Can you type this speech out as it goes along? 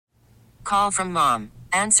Call from mom.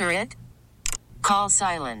 Answer it. Call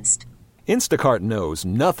silenced. Instacart knows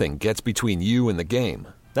nothing gets between you and the game.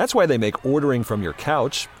 That's why they make ordering from your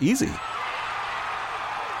couch easy.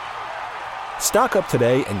 Stock up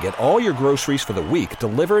today and get all your groceries for the week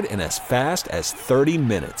delivered in as fast as 30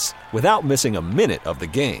 minutes without missing a minute of the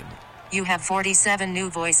game. You have 47 new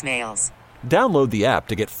voicemails. Download the app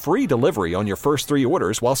to get free delivery on your first 3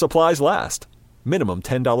 orders while supplies last. Minimum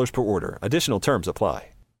 $10 per order. Additional terms apply.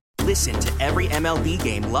 Listen to every MLB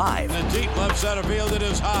game live. In the deep left center field, it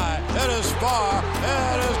is high, it is far,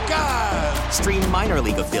 it is gone. Stream minor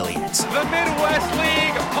league affiliates. The Midwest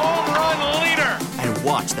League home run leader. And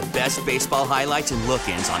watch the best baseball highlights and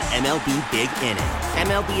look-ins on MLB Big Inning.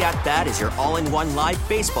 MLB At Bat is your all-in-one live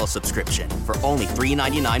baseball subscription for only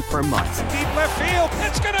 $3.99 per month. Deep left field,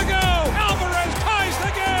 it's gonna go. Alvarez ties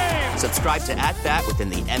the game. Subscribe to At Bat within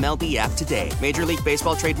the MLB app today. Major League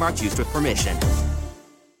Baseball trademarks used with permission.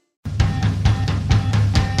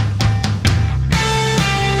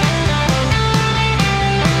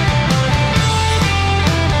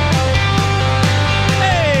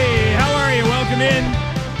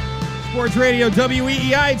 Sports Radio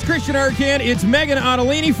WEEI. It's Christian Arcand. It's Megan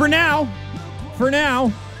Ottolini. For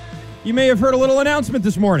now, you may have heard a little announcement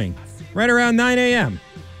this morning, right around 9 a.m.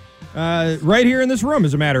 Right here in this room,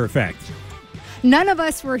 as a matter of fact. None of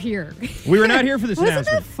us were here. We were not here for this announcement.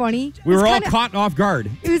 announcement. Wasn't that funny? We were all caught off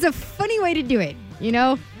guard. It was a funny way to do it,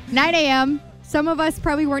 9 a.m. Some of us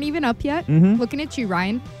probably weren't even up yet. Looking at you,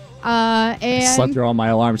 Ryan. And I slept through all my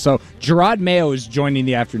alarms. So Gerard Mayo is joining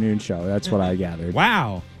the afternoon show. That's what I gathered.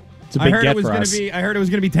 Wow. It's a big get for us. I heard it was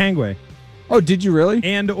going to be Tangway. Oh, did you really?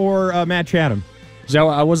 And or Matt Chatham. So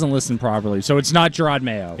I wasn't listening properly. So it's not Gerard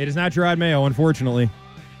Mayo. It is not Gerard Mayo, unfortunately.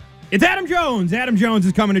 It's Adam Jones. Adam Jones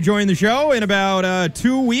is coming to join the show in about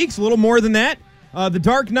 2 weeks, a little more than that. The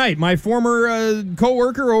Dark Knight, my former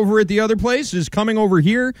co-worker over at the other place, is coming over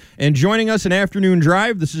here and joining us an afternoon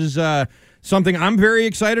drive. This is something I'm very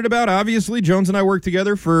excited about. Obviously, Jones and I worked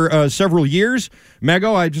together for several years.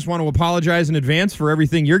 Mego, I just want to apologize in advance for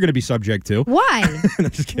everything you're going to be subject to. Why? No,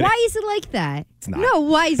 just kidding. Why is it like that? It's not. No,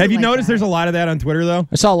 why is it Have you like noticed that? there's a lot of that on Twitter, though?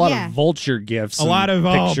 I saw a lot of vulture gifs. A lot of,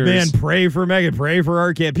 pictures. Oh, man, pray for Megan, pray for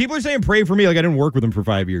our kid. People are saying pray for me like I didn't work with him for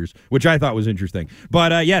 5 years, which I thought was interesting.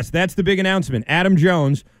 But, yes, that's the big announcement. Adam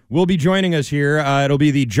Jones will be joining us here. It'll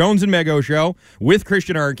be the Jones and Mego show with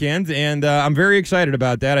Christian Arcand, and I'm very excited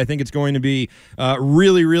about that. I think it's going to be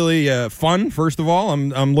really, really fun, first of all.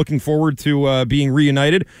 I'm looking forward to being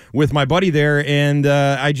reunited with my buddy there, and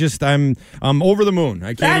I'm over the moon.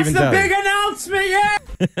 I can't even tell you. That's the big announcement, yeah!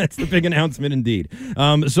 That's the big announcement indeed.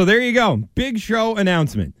 So there you go. Big show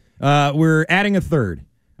announcement. We're adding a third,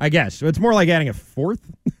 I guess. So it's more like adding a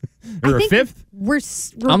fourth or a fifth. We're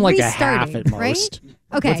I'm like restarting, a half at right? most.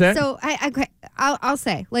 Okay, What's that? so I'll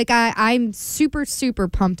say, I'm super, super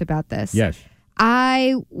pumped about this. Yes.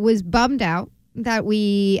 I was bummed out that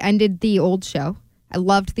we ended the old show. I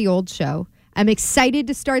loved the old show. I'm excited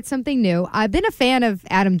to start something new. I've been a fan of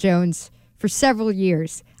Adam Jones for several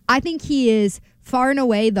years. I think he is far and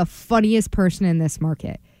away the funniest person in this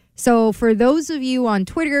market. So for those of you on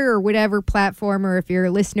Twitter or whatever platform, or if you're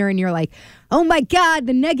a listener and you're like, oh my God,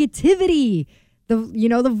 the negativity,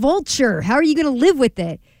 the vulture, how are you going to live with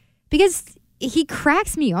it? Because he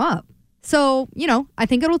cracks me up. So, I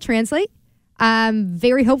think it'll translate. I'm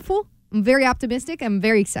very hopeful. I'm very optimistic. I'm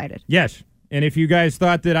very excited. Yes. And if you guys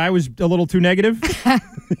thought that I was a little too negative,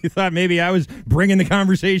 you thought maybe I was bringing the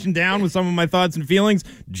conversation down with some of my thoughts and feelings,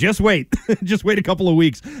 just wait. Just wait a couple of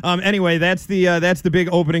weeks. Anyway, that's the big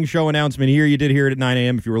opening show announcement here. You did hear it at 9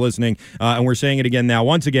 a.m. if you were listening, and we're saying it again now.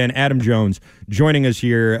 Once again, Adam Jones joining us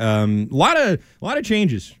here. A lot of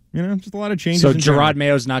changes. Just a lot of changes. So Gerard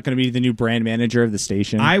Mayo's not going to be the new brand manager of the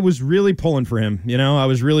station? I was really pulling for him. I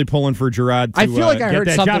was really pulling for Gerard to I feel like I heard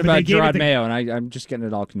something about Gerard Mayo, and I'm just getting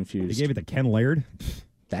it all confused. They gave it to Ken Laird?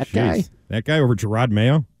 That guy? That guy over Gerard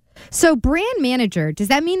Mayo? So brand manager, does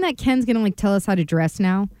that mean that Ken's going to tell us how to dress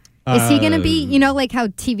now? Is he going to be, like how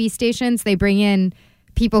TV stations, they bring in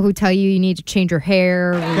people who tell you need to change your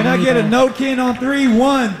hair? Can I get a no Ken on 3?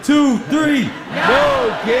 1, 2, 3.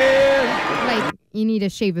 No Ken! Like, you need to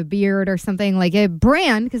shave a beard or something, like a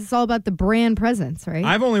brand, because it's all about the brand presence, right?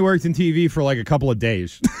 I've only worked in TV for like a couple of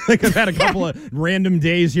days. I've had a couple of random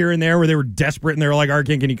days here and there where they were desperate and they were like,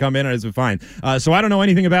 Arkin, can you come in? And I said, fine. So I don't know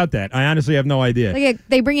anything about that. I honestly have no idea. Like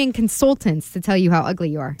they bring in consultants to tell you how ugly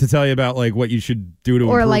you are. To tell you about like what you should do to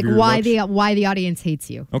or improve like your why looks. why the audience hates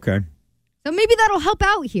you. Okay. So maybe that'll help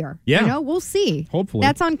out here. Yeah. We'll see. Hopefully.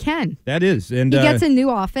 That's on Ken. That is. And he gets a new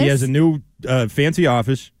office. He has a new fancy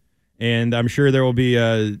office. And I'm sure there will be,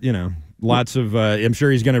 Lots of. I'm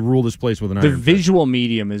sure he's going to rule this place with an The iron. visual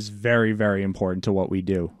medium is very, very important to what we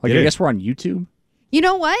do. Like, It I is. guess we're on YouTube. You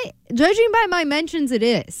know what? Judging by my mentions, it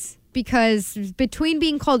is. Because between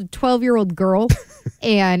being called a 12-year-old girl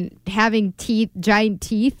and having giant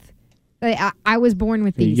teeth, I was born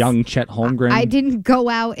with The these. young Chet Holmgren. I didn't go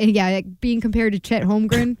out and, being compared to Chet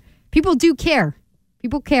Holmgren. People do care.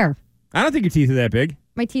 People care. I don't think your teeth are that big.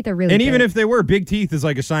 My teeth are really And big. even if they were, big teeth is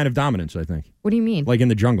like a sign of dominance, I think. What do you mean? Like in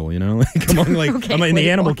the jungle, you know? Like among, like, Okay, in wait, the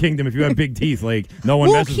animal what? kingdom, if you have big teeth, like, no one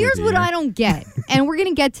Well, messes here's with you. what you know? I don't get. And we're going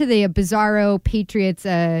to get to the Bizarro Patriots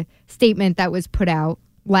statement that was put out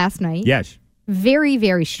last night. Yes. Very,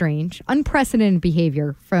 very strange. Unprecedented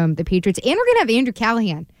behavior from the Patriots. And we're going to have Andrew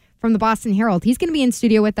Callahan from the Boston Herald. He's going to be in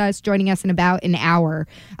studio with us, joining us in about an hour.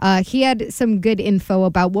 He had some good info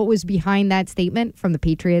about what was behind that statement from the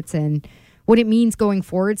Patriots and what it means going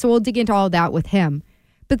forward. So we'll dig into all of that with him.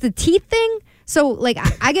 But the teeth thing, so like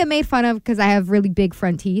I get made fun of because I have really big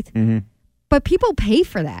front teeth, but people pay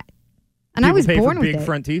for that. And I People was pay born for with big it.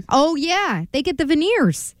 front teeth? Oh, yeah. They get the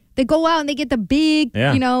veneers. They go out and they get the big,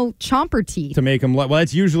 Yeah. chomper teeth. To make them, well,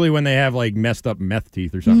 that's usually when they have like messed up meth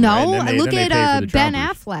teeth or something. right? No, And then look then they pay for at the Ben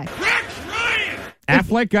chompers. Affleck.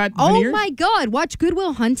 Affleck got Oh veneers? my God! Watch Good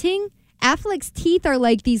Will Hunting. Affleck's teeth are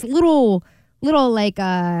like these little like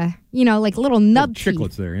like little nub teeth.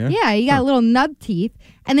 chiclets there, yeah? Yeah, he got little nub teeth,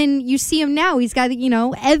 and then you see him now. He's got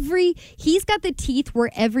he's got the teeth where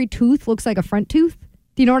every tooth looks like a front tooth.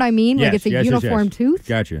 Do you know what I mean? Like Yes, it's a yes, yes, uniform yes. tooth.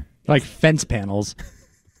 Gotcha. like fence panels.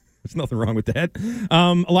 There's nothing wrong with that.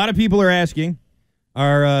 A lot of people are asking,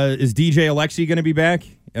 is DJ Alexi going to be back?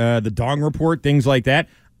 The Dong Report, things like that.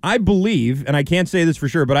 I believe, and I can't say this for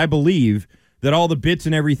sure, but I believe that all the bits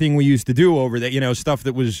and everything we used to do over that, stuff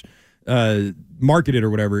that was marketed or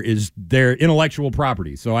whatever, is their intellectual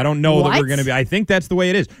property. So I don't know that What? we're going to be. I think that's the way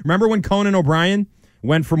it is. Remember when Conan O'Brien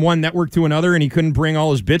went from one network to another and he couldn't bring all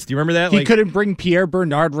his bits? Do you remember that? He couldn't bring Pierre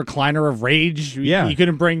Bernard, Recliner of Rage. Yeah. He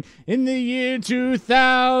couldn't bring In the Year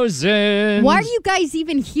 2000. Why do you guys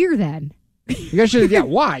even hear then? You guys should,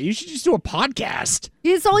 why? You should just do a podcast.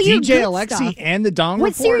 It's all your DJ good Alexi stuff. and the Dong What,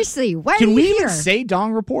 Report. seriously? Why Can are we you even here? say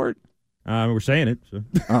Dong Report? We're saying it. So.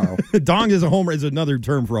 Uh-oh. Dong is another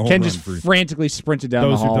term for a home Ken run. just For frantically sprinted down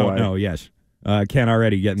those the who hallway. don't know, yes. Ken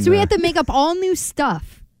already getting... So we have to make up all new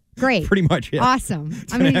stuff. Great. Pretty much, yeah. Awesome.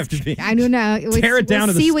 It's gonna have to be. I don't know. Tear it down we'll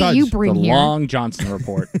to the see what studs. you bring The here. Long Johnson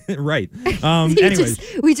Report. Right. We Anyways.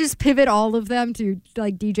 we just pivot all of them to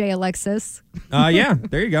like DJ Alexis. Yeah,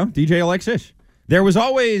 there you go. DJ Alexis. There was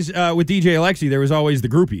always, with DJ Alexi, there was always the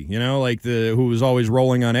groupie, like who was always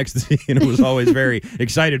rolling on ecstasy and who was always very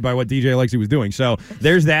excited by what DJ Alexi was doing. So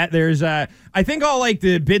there's that. There's, I think all like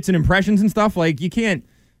the bits and impressions and stuff, like you can't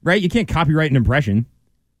copyright an impression.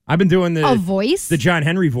 I've been doing A voice? the John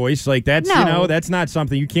Henry voice. Like that's, No. that's not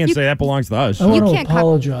something you can't say that belongs to us. I want to can't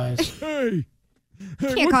apologize. Hey,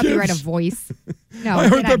 Can't copyright a voice. No, I get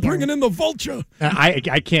heard out they're here. bringing in the vulture. I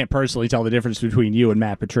can't personally tell the difference between you and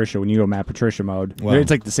Matt Patricia when you go Matt Patricia mode. Well.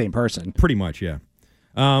 It's like the same person. Pretty much, yeah.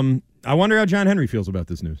 I wonder how John Henry feels about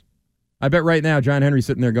this news. I bet right now John Henry's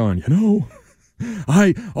sitting there going,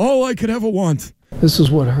 all I could ever want This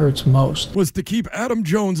is what hurts most. was to keep Adam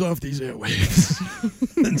Jones off these airwaves.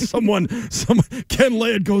 And someone, Ken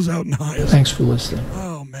Laird goes out and hires. Thanks for listening.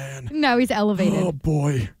 Oh, man. No, he's elevated. Oh,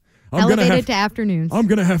 boy. Elevated to afternoons. I'm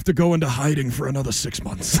going to have to go into hiding for another 6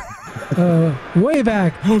 months. Way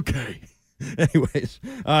back. Okay. Anyways,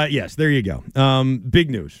 yes, there you go. Big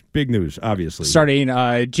news, obviously. Starting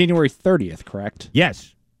January 30th, correct?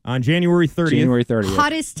 Yes, on January 30th. January 30th.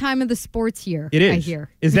 Hottest time of the sports year. It is. I hear.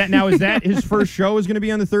 Is that his first show is going to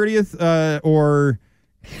be on the 30th, or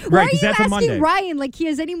Why right? are Because you that's a Monday. asking Ryan like he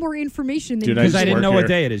has any more information than Dude, you? Because I just didn't work know here. what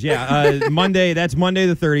day it is. Yeah, Monday. That's Monday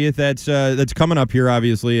the 30th. That's coming up here,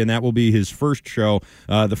 obviously, and that will be his first show,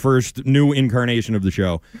 the first new incarnation of the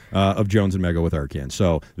show of Jones and Mega with Arcan.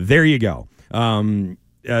 So there you go.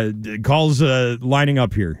 Calls lining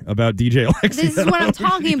up here about DJ Alexi. This is what I'm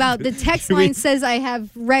talking about. The text line says I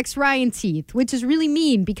have Rex Ryan teeth, which is really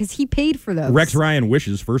mean because he paid for those. Rex Ryan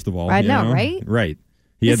wishes, first of all. I you know, right? Right.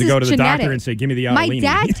 He had This to go is to the genetic. doctor and say, "Give me the My Alini."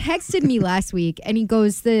 dad texted me last week, and he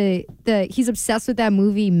goes, he's obsessed with that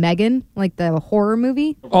movie Megan, like the horror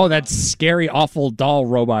movie. Oh, that scary, awful doll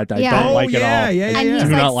robot. I Yeah. don't Oh, like at all. And he's Do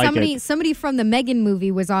not like, like somebody from the Megan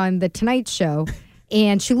movie was on the Tonight Show,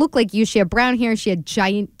 and she looked like you. She had brown hair. She had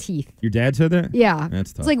giant teeth. Your dad said that? Yeah,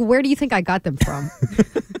 That's tough. It's like, where do you think I got them from?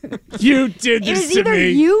 You did It this was to either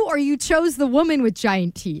me. you or you chose the woman with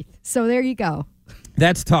giant teeth. So there you go.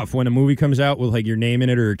 That's tough when a movie comes out with like your name in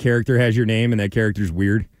it, or a character has your name and that character's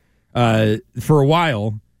weird. For a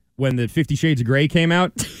while, when the 50 Shades of Grey came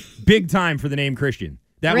out, big time for the name Christian.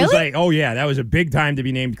 That Really? was like, oh yeah, that was a big time to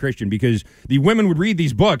be named Christian because the women would read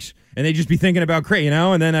these books and they'd just be thinking about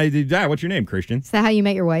and then what's your name, Christian? Is that how you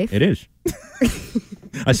met your wife? It is.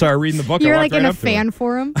 I saw her reading the book. You're I like walked in right a up to her. fan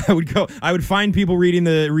forum? I would find people reading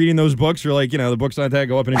those books or the books like that,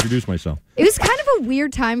 go up and introduce myself. It was kind of a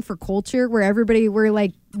weird time for culture where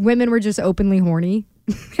women were just openly horny.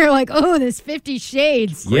 They're like, oh, this 50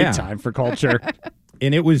 Shades. Great time for culture.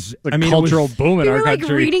 And it was cultural boom in You our were like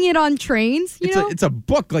country. reading it on trains, you know? It's a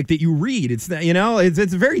book like that you read. It's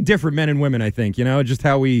it's very different, men and women. I think just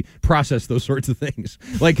how we process those sorts of things.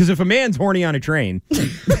 Like, because if a man's horny on a train,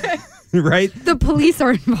 right? The police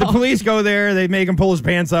are involved. The police go there. They make him pull his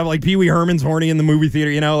pants up. Like Pee Wee Herman's horny in the movie theater.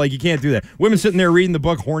 You can't do that. Women sitting there reading the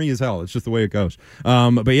book, horny as hell. It's just the way it goes.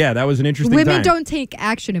 But yeah, that was an interesting Women time. don't take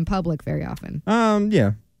action in public very often.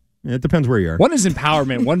 Yeah. It depends where you are. One is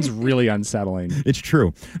empowerment. One's really unsettling. It's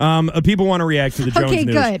true. People want to react to the Jones Okay,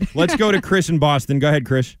 news. good. Let's go to Chris in Boston. Go ahead,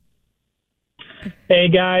 Chris. Hey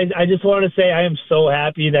guys, I just want to say I am so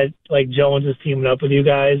happy that Jones is teaming up with you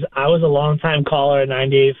guys. I was a longtime caller at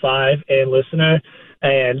 98.5 and listener,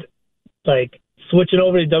 and switching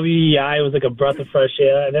over to WEI was like a breath of fresh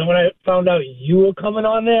air. And then when I found out you were coming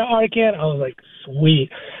on there, Arcand, I was like, sweet.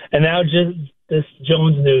 And now just this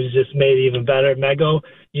Jones news just made it even better. Mego,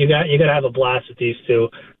 you're gonna have a blast with these two.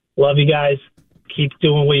 Love you guys. Keep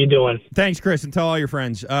doing what you're doing. Thanks, Chris, and tell all your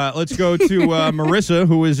friends. Let's go to Marissa,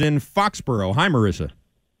 who is in Foxborough. Hi, Marissa.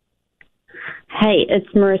 Hey, it's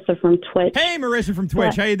Marissa from Twitch. Hey, Marissa from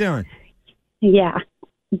Twitch. How you doing? Yeah.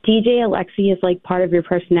 DJ Alexi is like part of your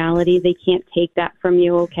personality. They can't take that from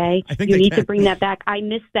you, okay? I think you they need can. to bring that back. I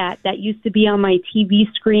miss that. That used to be on my TV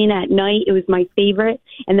screen at night. It was my favorite.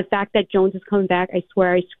 And the fact that Jones is coming back, I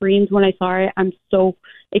swear I screamed when I saw it. I'm so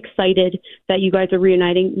excited that you guys are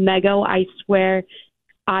reuniting. Mego, I swear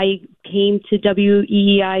I came to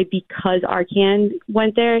WEEI because Arcand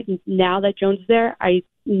went there. Now that Jones is there, I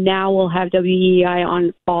now will have WEEI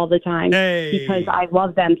on all the time because I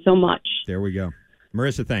love them so much. There we go.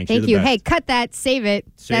 Marissa, thanks. Thank You're you. the best. Hey, cut that. Save it.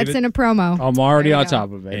 Save That's it. in a promo. I'm already There you on go.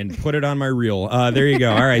 top of it. And put it on my reel. There you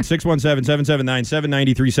go. All right,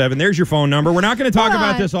 617-779-7937. There's your phone number. We're not going to talk Hold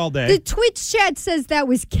about on. this all day. The Twitch chat says that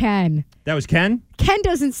was Ken. That was Ken? Ken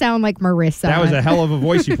doesn't sound like Marissa. That was a hell of a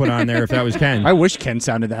voice you put on there if that was Ken. I wish Ken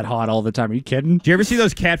sounded that hot all the time. Are you kidding? Do you ever see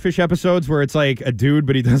those Catfish episodes where it's like a dude,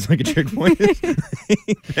 but he does like a chick voice? those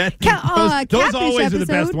Catfish always are the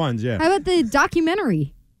best episode? ones, yeah. How about the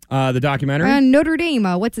documentary? The documentary? On Notre Dame.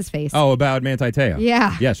 What's his face? Oh, about Manti Te'o.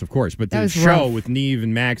 Yeah. Yes, of course. But That the was show rough. with Neve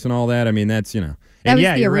and Max and all that, I mean, that's, That And was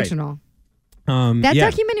yeah, the you're right. original. That yeah.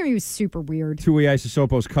 documentary was super weird. Tui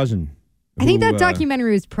Isosopo's cousin. I think who, that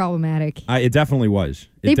documentary was problematic. It definitely was.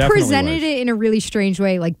 They presented it in a really strange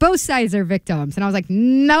way, like both sides are victims. And I was like,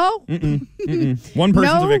 no. One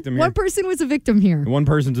person's a victim here. One person was a victim here. One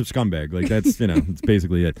person's a scumbag. Like, that's, that's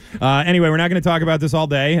basically it. Anyway, we're not going to talk about this all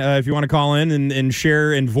day. If you want to call in and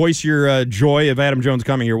share and voice your joy of Adam Jones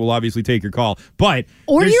coming here, we'll obviously take your call. But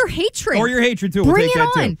Or there's- your hatred. Or your hatred, too. Bring we'll take it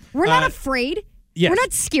that on. Too. We're not afraid. yes. We're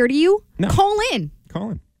not scared of you. No. Call in.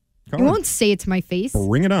 Call in. You won't say it to my face.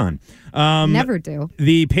 Bring it on. Never do.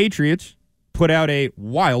 The Patriots put out a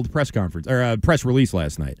wild press conference or a press release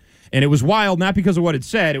last night. And it was wild not because of what it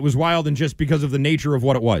said. It was wild and just because of the nature of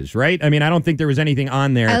what it was, right? I mean, I don't think there was anything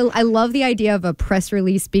on there. I love the idea of a press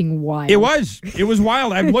release being wild. It was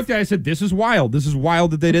wild. I looked at it, I said, this is wild. This is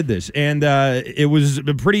wild that they did this. And it was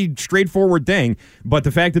a pretty straightforward thing. But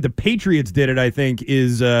the fact that the Patriots did it, I think,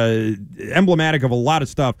 is emblematic of a lot of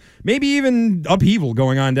stuff. Maybe even upheaval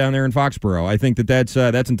going on down there in Foxborough. I think that's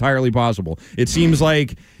entirely possible. It seems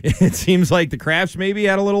like the Crafts maybe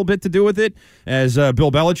had a little bit to do with it, as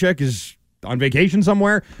Bill Belichick is on vacation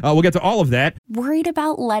somewhere. We'll get to all of that. Worried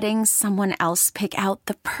about letting someone else pick out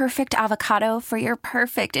the perfect avocado for your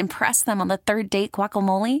perfect impress them on the third date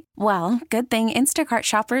guacamole? Well, good thing Instacart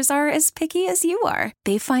shoppers are as picky as you are.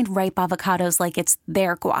 They find ripe avocados like it's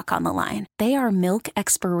their guac on the line. They are milk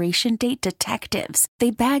expiration date detectives. They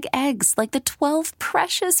bag eggs like the 12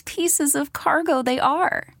 precious pieces of cargo they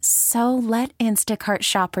are. So let Instacart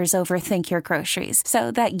shoppers overthink your groceries so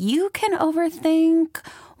that you can overthink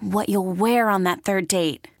what you'll wear on that third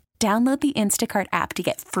date. Download the Instacart app to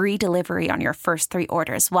get free delivery on your first 3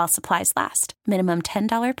 orders while supplies last. Minimum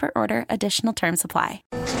 $10 per order. Additional terms apply.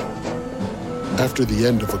 After the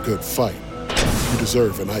end of a good fight, you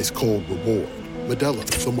deserve an ice-cold reward. Modelo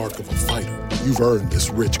is the mark of a fighter. You've earned this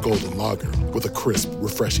rich golden lager with a crisp,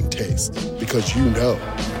 refreshing taste. Because you know,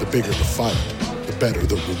 the bigger the fight, the better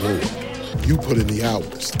the reward. You put in the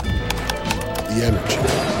hours, the energy,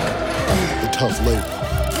 the tough labor.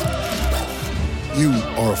 You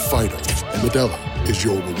are a fighter, and Modelo is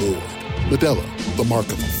your reward. Modelo, the mark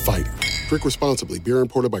of a fighter. Drink responsibly. Beer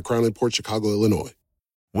imported by Crown Imports, Chicago, Illinois.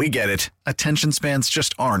 We get it. Attention spans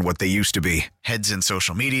just aren't what they used to be. Heads in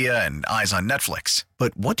social media and eyes on Netflix.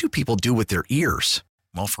 But what do people do with their ears?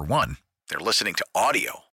 Well, for one, they're listening to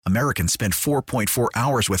audio. Americans spend 4.4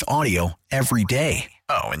 hours with audio every day.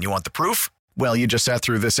 Oh, and you want the proof? Well, you just sat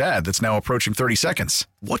through this ad that's now approaching 30 seconds.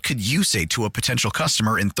 What could you say to a potential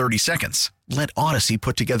customer in 30 seconds? Let Odyssey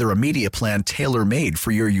put together a media plan tailor-made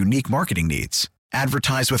for your unique marketing needs.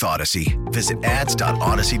 Advertise with Odyssey. Visit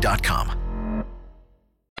ads.odyssey.com.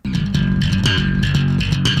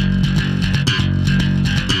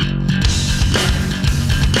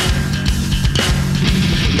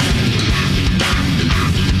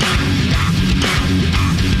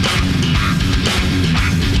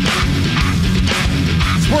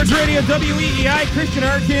 Sports Radio WEEI, Christian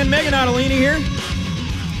Arkin, Megan Ottolini here.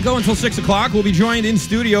 Go until 6 o'clock. We'll be joined in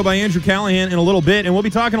studio by Andrew Callahan in a little bit, and we'll be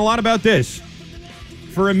talking a lot about this.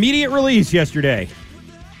 For immediate release yesterday.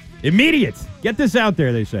 Immediate. Get this out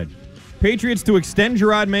there, they said. Patriots to extend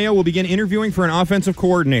Jerod Mayo will begin interviewing for an offensive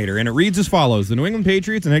coordinator, and it reads as follows. The New England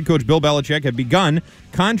Patriots and head coach Bill Belichick have begun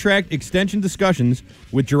contract extension discussions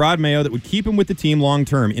with Jerod Mayo that would keep him with the team long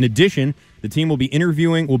term. In addition, the team will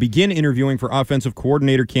begin interviewing for offensive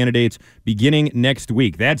coordinator candidates beginning next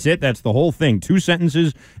week. That's it. That's the whole thing. 2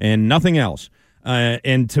 sentences and nothing else.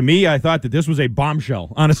 And to me, I thought that this was a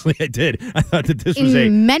bombshell. Honestly, I did. I thought that this was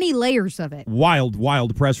many layers of it.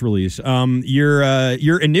 Wild press release.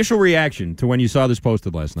 Your initial reaction to when you saw this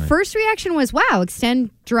posted last night? First reaction was, wow, extend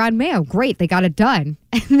Jerod Mayo. Great, they got it done.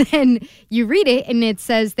 And then you read it, and it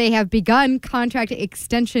says they have begun contract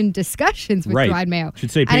extension discussions with Jerod Mayo. Should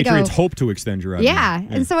say Patriots hope to extend Jerod Mayo. Yeah,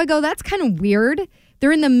 and so I go, that's kind of weird.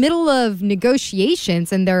 They're in the middle of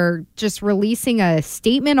negotiations, and they're just releasing a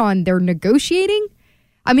statement on their negotiating.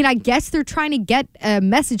 I mean, I guess they're trying to get a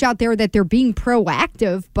message out there that they're being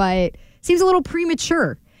proactive, but seems a little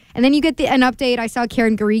premature. And then you get an update. I saw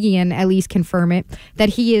Karen Guregian at least confirm it, that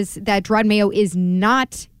Jerod Mayo is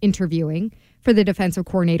not interviewing for the defensive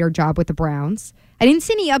coordinator job with the Browns. I didn't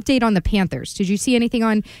see any update on the Panthers. Did you see anything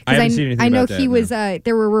on? I haven't seen anything I know about he that, was.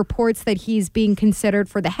 There were reports that he's being considered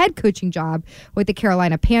for the head coaching job with the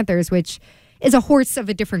Carolina Panthers, which is a horse of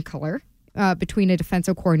a different color between a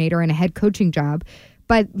defensive coordinator and a head coaching job.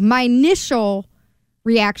 But my initial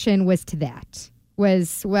reaction was to that.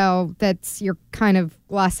 You're kind of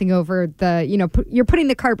glossing over you're putting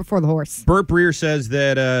the cart before the horse. Burt Breer says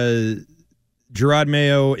that Jerod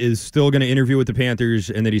Mayo is still going to interview with the Panthers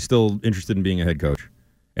and that he's still interested in being a head coach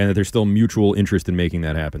and that there's still mutual interest in making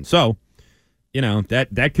that happen. So,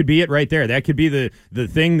 that could be it right there. That could be the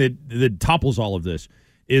thing that topples all of this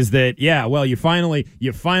is that, you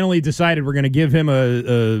finally decided we're going to give him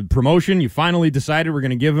a promotion. You finally decided we're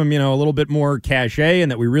going to give him, a little bit more cachet and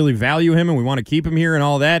that we really value him and we want to keep him here and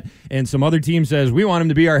all that. And some other team says, we want him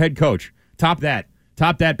to be our head coach. Top that,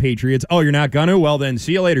 Patriots. Oh, you're not going to? Well, then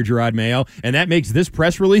see you later, Jerod Mayo. And that makes this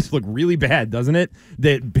press release look really bad, doesn't it?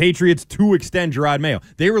 That Patriots to extend Jerod Mayo.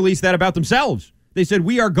 They released that about themselves. They said,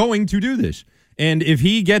 we are going to do this. And if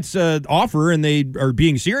he gets an offer and they are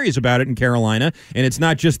being serious about it in Carolina, and it's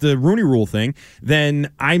not just the Rooney Rule thing,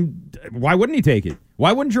 then why wouldn't he take it?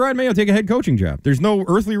 Why wouldn't Jerod Mayo take a head coaching job? There's no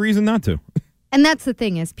earthly reason not to. And that's the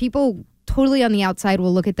thing is people totally on the outside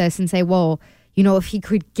will look at this and say, well, if he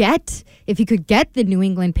could get the New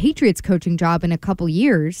England Patriots coaching job in a couple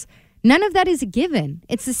years, none of that is a given.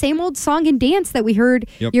 It's the same old song and dance that we heard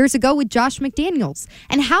years ago with Josh McDaniels.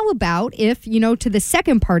 And how about if, to the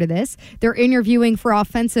second part of this, they're interviewing for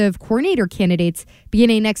offensive coordinator candidates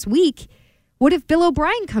beginning next week. What if Bill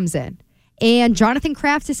O'Brien comes in and Jonathan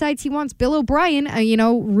Kraft decides he wants Bill O'Brien,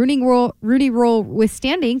 Rooney Rule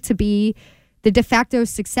withstanding, to be the de facto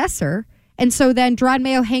successor? And so then Jerod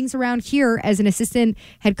Mayo hangs around here as an assistant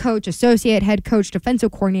head coach, associate head coach,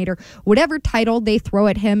 defensive coordinator, whatever title they throw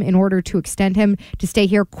at him in order to extend him to stay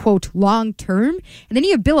here, quote, long term. And then you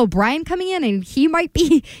have Bill O'Brien coming in, and you might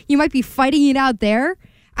be fighting it out there.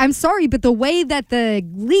 I'm sorry, but the way that the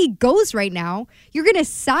league goes right now, you're going to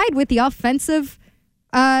side with the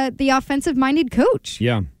offensive-minded coach.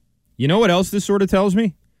 Yeah. You know what else this sort of tells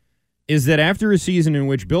me? Is that after a season in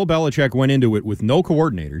which Bill Belichick went into it with no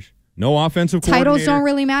coordinators, no offensive coordinator. Titles don't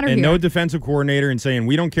really matter and here. No defensive coordinator, and saying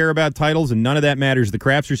we don't care about titles and none of that matters. The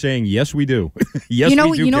Crafts are saying, yes, we do. Yes,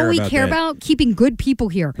 we do. We care about keeping good people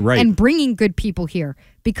here and bringing good people here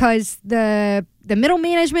because the the middle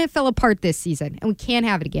management fell apart this season, and we can't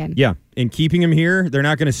have it again. Yeah, and keeping him here, they're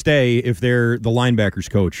not going to stay if they're the linebackers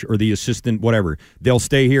coach or the assistant, whatever. They'll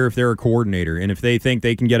stay here if they're a coordinator, and if they think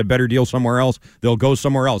they can get a better deal somewhere else, they'll go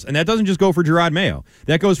somewhere else. And that doesn't just go for Jerod Mayo.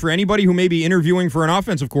 That goes for anybody who may be interviewing for an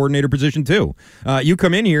offensive coordinator position too. You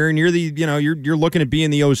come in here and you're you're looking at being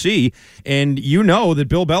the OC, and you know that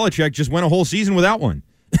Bill Belichick just went a whole season without one.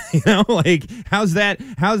 How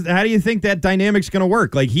do you think that dynamic's going to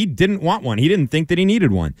work? Like, he didn't want one. He didn't think that he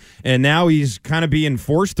needed one. And now he's kind of being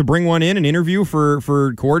forced to bring one in and interview for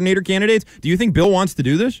coordinator candidates. Do you think Bill wants to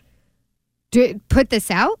do this? Put this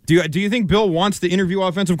out? Do you think Bill wants to interview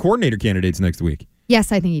offensive coordinator candidates next week?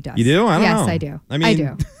 Yes, I think he does. You do? I don't know. Yes, I do. I mean, I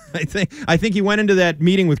do. I think he went into that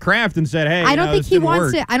meeting with Kraft and said, "Hey, I don't think he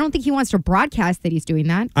wants to broadcast that he's doing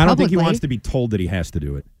that. I don't publicly. think he wants to be told that he has to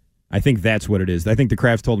do it. I think that's what it is. I think the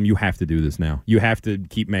Crafts told him, you have to do this now. You have to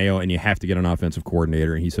keep Mayo, and you have to get an offensive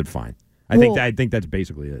coordinator. And he said, fine. I think that's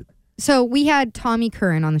basically it. So we had Tommy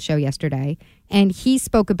Curran on the show yesterday, and he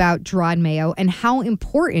spoke about Jerod Mayo and how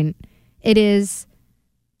important it is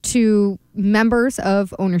to members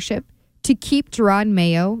of ownership to keep Jerod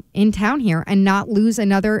Mayo in town here and not lose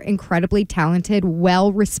another incredibly talented,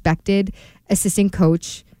 well-respected assistant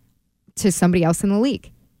coach to somebody else in the league.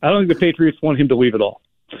 I don't think the Patriots want him to leave at all.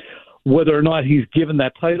 Whether or not he's given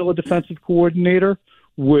that title of defensive coordinator,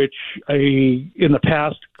 which in the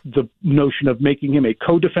past, the notion of making him a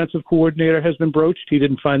co-defensive coordinator has been broached. He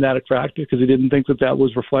didn't find that attractive because he didn't think that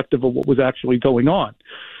was reflective of what was actually going on.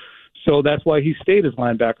 So that's why he stayed as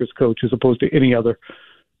linebackers coach as opposed to any other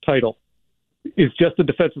title. Is just a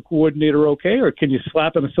defensive coordinator okay, or can you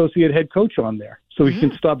slap an associate head coach on there so he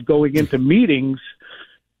can stop going into meetings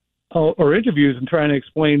or interviews and trying to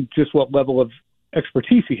explain just what level of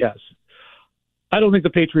expertise he has? I don't think the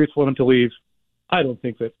Patriots want him to leave. I don't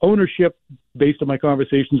think that ownership, based on my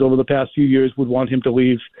conversations over the past few years, would want him to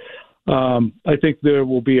leave. I think there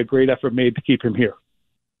will be a great effort made to keep him here.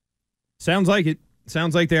 Sounds like it.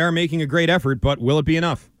 Sounds like they are making a great effort, but will it be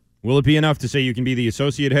enough? Will it be enough to say you can be the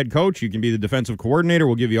associate head coach, you can be the defensive coordinator,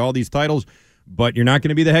 we'll give you all these titles, but you're not going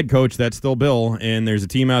to be the head coach? That's still Bill, and there's a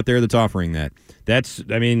team out there that's offering that. That's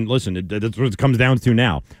what it comes down to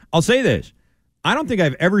now. I'll say this. I don't think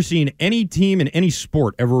I've ever seen any team in any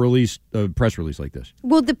sport ever release a press release like this.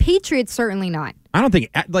 Well, the Patriots certainly not. I don't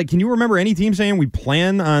think, can you remember any team saying we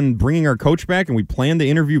plan on bringing our coach back and we plan to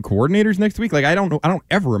interview coordinators next week? I don't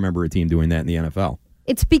ever remember a team doing that in the NFL.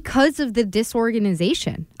 It's because of the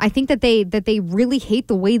disorganization. I think that they really hate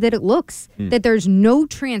the way that it looks, that there's no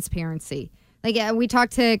transparency. We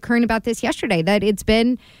talked to Kern about this yesterday, that it's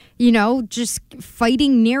been, just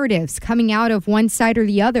fighting narratives coming out of one side or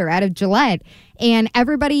the other, out of Gillette. And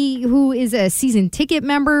everybody who is a season ticket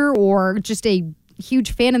member or just a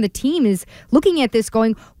huge fan of the team is looking at this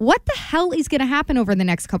going, what the hell is going to happen over the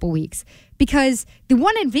next couple weeks? Because the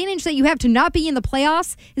one advantage that you have to not be in the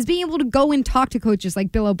playoffs is being able to go and talk to coaches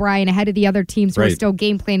like Bill O'Brien ahead of the other teams who are still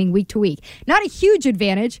game planning week to week. Not a huge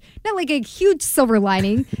advantage, not like a huge silver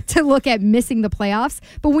lining to look at missing the playoffs.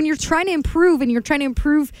 But when you're trying to improve and you're trying to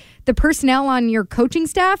improve the personnel on your coaching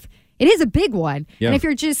staff, it is a big one. Yeah. And if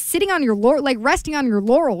you're just sitting on your resting on your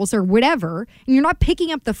laurels or whatever, and you're not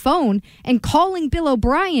picking up the phone and calling Bill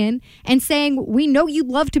O'Brien and saying, we know you'd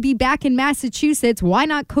love to be back in Massachusetts. Why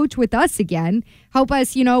not coach with us again? Help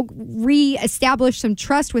us, reestablish some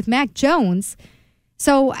trust with Mac Jones.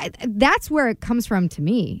 So that's where it comes from to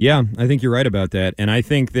me. Yeah, I think you're right about that. And I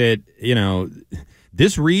think that,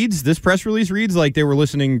 this press release reads like they were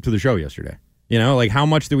listening to the show yesterday. How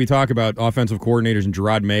much do we talk about offensive coordinators and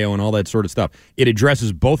Jerod Mayo and all that sort of stuff? It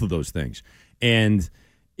addresses both of those things. And,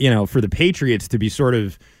 for the Patriots to be sort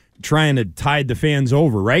of trying to tide the fans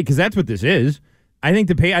over, right? Because that's what this is. I think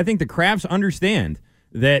the Crafts understand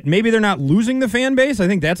that maybe they're not losing the fan base. I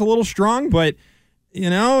think that's a little strong, but,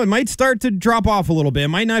 it might start to drop off a little bit. It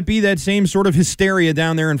might not be that same sort of hysteria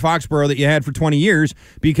down there in Foxborough that you had for 20 years,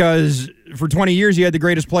 because for 20 years you had the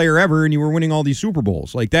greatest player ever and you were winning all these Super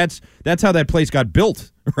Bowls. That's how that place got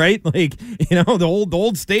built, right? The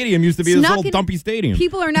old stadium used to be this old dumpy stadium.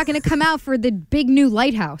 People are not going to come out for the big new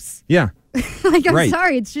lighthouse. Yeah. I'm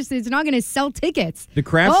sorry, it's not going to sell tickets. The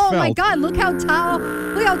Crafts my God, look how tall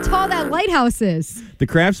that lighthouse is. The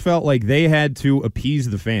Crafts felt like they had to appease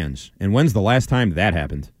the fans. And when's the last time that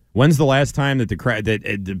happened? When's the last time that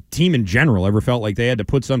the team in general ever felt like they had to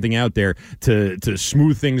put something out there to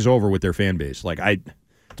smooth things over with their fan base?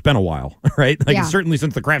 It's been a while, right? Like Yeah. certainly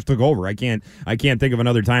since the Kraft took over, I can't think of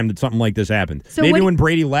another time that something like this happened. So Maybe what- when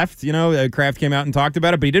Brady left, Kraft came out and talked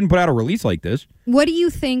about it, but he didn't put out a release like this. What do you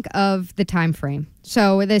think of the time frame?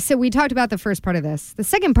 So we talked about the first part of this. The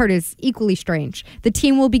second part is equally strange. The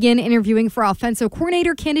team will begin interviewing for offensive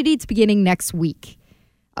coordinator candidates beginning next week.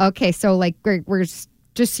 Okay, so like we're just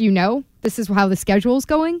so you know, this is how the schedule is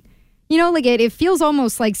going. Like it feels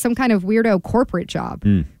almost like some kind of weirdo corporate job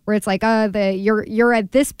where it's like you're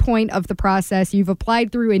at this point of the process. You've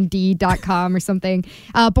applied through Indeed.com or something,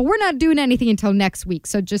 but we're not doing anything until next week.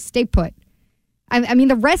 So just stay put. I mean,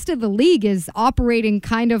 the rest of the league is operating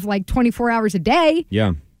kind of like 24 hours a day.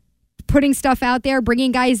 Yeah. Putting stuff out there,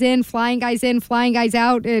 bringing guys in, flying guys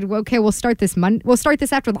out. Okay, we'll start this Monday. We'll start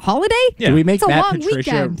this after the holiday. Yeah. Do we make it's a Matt long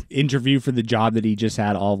Patricia weekend. interview for the job that he just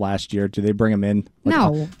had all last year? Do they bring him in?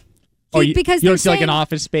 No. Because you they're don't see like saying- an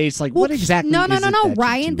office space. Like what exactly? No, is it that you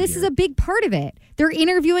Ryan. do This here? is a big part of it. They're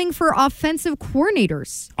interviewing for offensive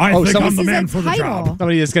coordinators. I think I'm this the is man a for the title. job.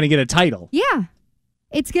 Somebody that's going to get a title. Yeah.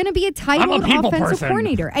 It's going to be a titled people offensive person.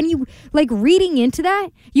 coordinator. And you, like, reading into that,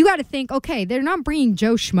 you got to think, okay, they're not bringing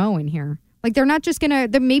Joe Schmo in here. Like, they're not just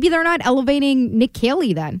going to, maybe they're not elevating Nick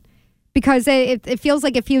Caley then. Because it feels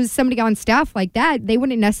like if he was somebody on staff like that, they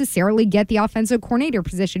wouldn't necessarily get the offensive coordinator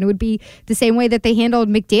position. It would be the same way that they handled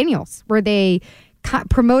McDaniels, where they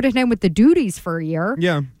promoted him with the duties for a year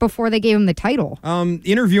before they gave him the title.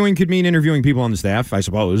 Interviewing could mean interviewing people on the staff, I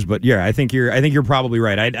suppose. But yeah, I think you're probably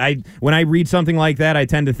right. I when I read something like that, I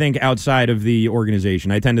tend to think outside of the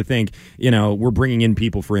organization. I tend to think, we're bringing in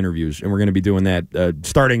people for interviews, and we're going to be doing that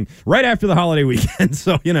starting right after the holiday weekend.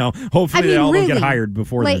 So hopefully they all don't get hired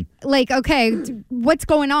before then. Okay, what's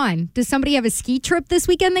going on? Does somebody have a ski trip this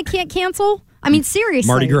weekend they can't cancel? I mean, seriously.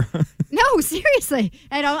 Mardi Gras. No, seriously.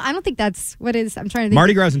 I don't think that's what is. I'm trying to think.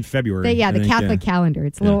 Mardi Gras in February. The Catholic calendar.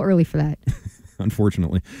 It's a little early for that.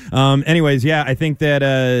 Unfortunately. Anyways, I think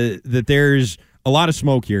that there's a lot of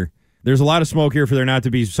smoke here. There's a lot of smoke here for there not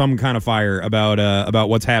to be some kind of fire about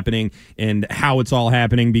what's happening and how it's all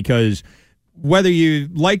happening, because whether you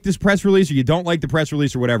like this press release or you don't like the press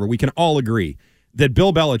release or whatever, we can all agree that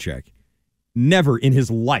Bill Belichick never in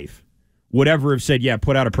his life would ever have said,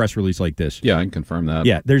 put out a press release like this. Yeah, I can confirm that.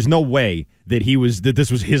 Yeah, there's no way that this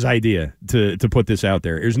was his idea to put this out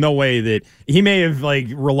there. There's no way that he may have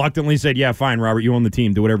reluctantly said, yeah, fine, Robert, you own the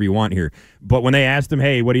team, do whatever you want here. But when they asked him,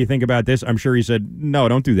 hey, what do you think about this? I'm sure he said, no,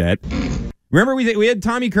 don't do that. Remember, we had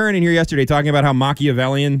Tommy Curran in here yesterday talking about how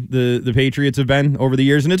Machiavellian the Patriots have been over the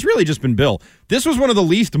years, and it's really just been Bill. This was one of the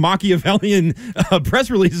least Machiavellian press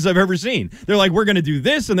releases I've ever seen. They're like, we're going to do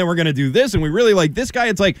this, and then we're going to do this, and we really like this guy.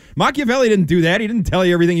 It's like, Machiavelli didn't do that. He didn't tell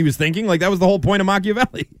you everything he was thinking. Like, that was the whole point of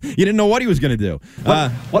Machiavelli. You didn't know what he was going to do.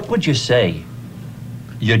 What would you say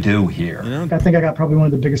you do here? I think I got probably one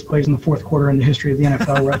of the biggest plays in the fourth quarter in the history of the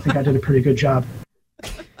NFL, where I think I did a pretty good job.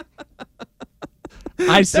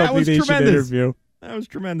 I still think they should interview. That was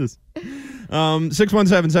tremendous.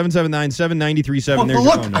 617-779-7937. There's your phone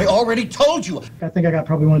number. I already told you. I think I got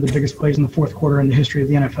probably one of the biggest plays in the fourth quarter in the history of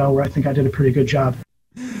the NFL, where I think I did a pretty good job.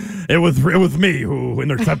 It was me who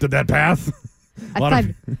intercepted that pass. I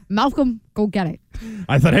said, Malcolm, go get it.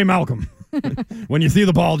 I said, hey, Malcolm, when you see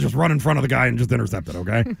the ball, just run in front of the guy and just intercept it,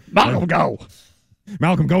 okay? Malcolm, go.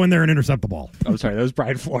 Malcolm, go in there and intercept the ball. I'm sorry, that was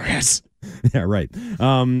Brian Flores. Yeah, right.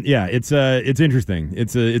 It's interesting.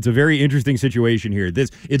 It's a very interesting situation here.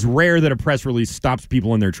 It's rare that a press release stops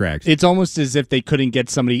people in their tracks. It's almost as if they couldn't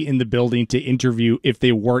get somebody in the building to interview if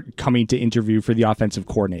they weren't coming to interview for the offensive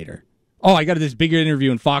coordinator. Oh, I got this bigger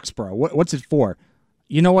interview in Foxborough. What's it for?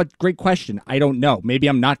 You know what? Great question. I don't know. Maybe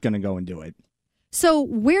I'm not going to go and do it. So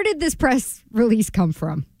where did this press release come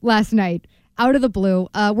from last night? Out of the blue.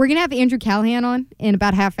 We're going to have Andrew Callahan on in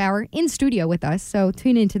about half hour in studio with us, so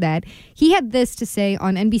tune into that. He had this to say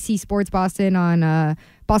on NBC Sports Boston on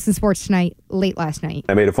Boston Sports Tonight late last night.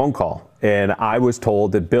 I made a phone call, and I was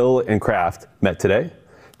told that Bill and Kraft met today.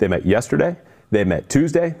 They met yesterday. They met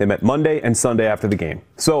Tuesday, they met Monday, and Sunday after the game.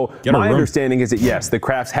 So my understanding is that, yes, the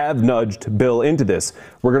Krafts have nudged Bill into this.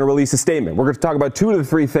 We're going to release a statement. We're going to talk about 2 to the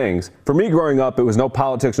 3 things. For me growing up, it was no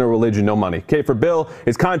politics, no religion, no money. Okay, for Bill,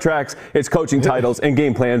 it's contracts, it's coaching titles, and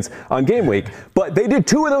game plans on game week. But they did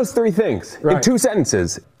 2 of those 3 things in 2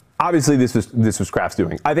 sentences. Obviously, this was Kraft's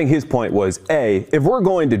doing. I think his point was, A, if we're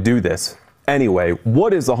going to do this, anyway,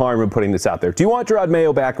 what is the harm in putting this out there? Do you want Jerod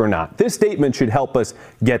Mayo back or not? This statement should help us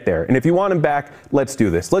get there. And if you want him back, let's do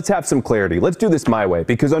this. Let's have some clarity. Let's do this my way.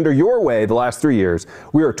 Because under your way, the last 3 years,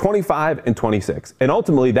 we are 25 and 26. And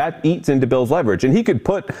ultimately, that eats into Bill's leverage. And he could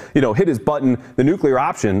hit his button, the nuclear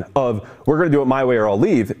option of, we're going to do it my way or I'll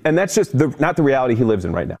leave. And that's just not the reality he lives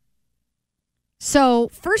in right now. So,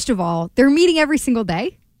 first of all, they're meeting every single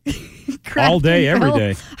day. All day, every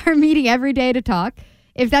day. Are meeting every day to talk.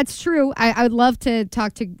 If that's true, I would love to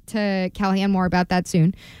talk to Callahan more about that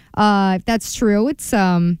soon. If that's true, it's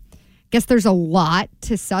guess there's a lot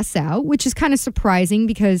to suss out, which is kind of surprising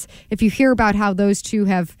because if you hear about how those two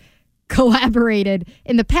have collaborated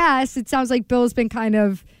in the past, it sounds like Bill's been kind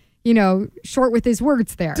of, short with his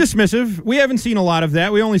words there. Dismissive. We haven't seen a lot of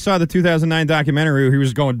that. We only saw the 2009 documentary where he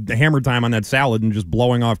was going hammer time on that salad and just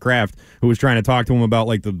blowing off Kraft, who was trying to talk to him about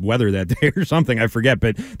like the weather that day or something. I forget.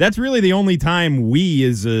 But that's really the only time we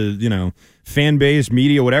as a, fan base,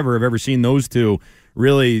 media, whatever, have ever seen those two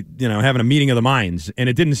really, having a meeting of the minds. And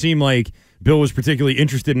it didn't seem like Bill was particularly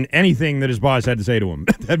interested in anything that his boss had to say to him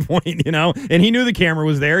at that point, And he knew the camera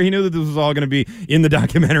was there. He knew that this was all going to be in the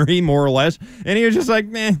documentary, more or less. And he was just like,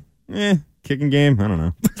 kicking game. I don't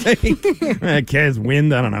know. Kids,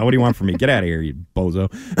 wind. I don't know. What do you want from me? Get out of here, you bozo.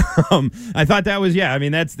 I thought that was,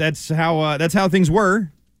 that's how things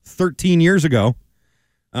were 13 years ago.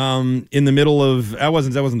 In the middle of that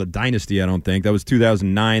wasn't the dynasty, I don't think. That was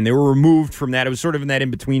 2009. They were removed from that. It was sort of in that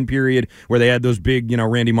in-between period where they had those big,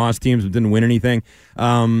 Randy Moss teams that didn't win anything.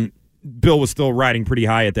 Bill was still riding pretty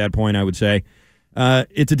high at that point, I would say.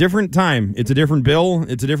 It's a different time. It's a different Bill.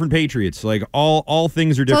 It's a different Patriots. Like all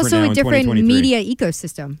things are different now in 2023. It's also a different media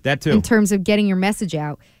ecosystem. That too. In terms of getting your message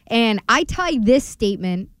out. And I tie this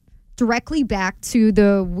statement directly back to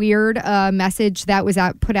the weird message that was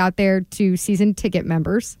put out there to season ticket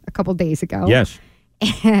members a couple days ago. Yes.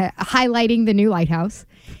 Highlighting the new lighthouse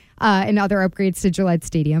and other upgrades to Gillette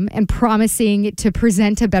Stadium and promising to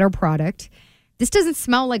present a better product. This doesn't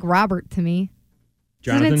smell like Robert to me.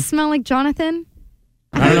 Jonathan? Doesn't it smell like Jonathan?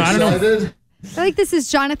 I don't know. I feel like this is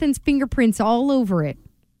Jonathan's fingerprints all over it.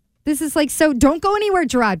 This is like, so don't go anywhere,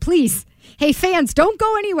 Gerard, please. Hey, fans, don't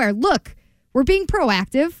go anywhere. Look, we're being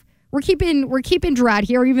proactive. We're keeping Gerard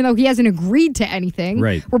here, even though he hasn't agreed to anything.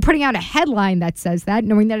 Right. We're putting out a headline that says that,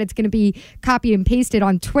 knowing that it's going to be copied and pasted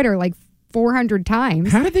on Twitter like 400 times.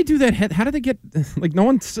 How did they do that? How did they get, like, no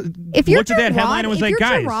one looked at that headline and was like,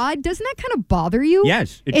 guys. If you're Gerard, doesn't that kind of bother you?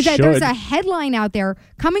 Yes, it should. should. There's a headline out there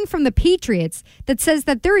coming from the Patriots that says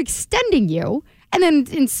that they're extending you, and then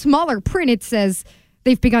in smaller print it says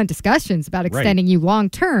they've begun discussions about extending you long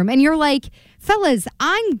term. And you're like, fellas,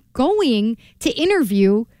 I'm going to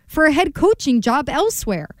interview for a head coaching job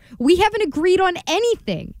elsewhere. We haven't agreed on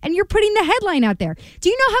anything, and you're putting the headline out there. Do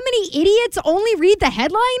you know how many idiots only read the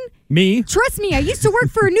headline? Me? Trust me, I used to work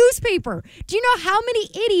for a newspaper. Do you know how many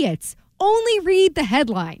idiots only read the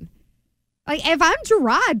headline? Like, if I'm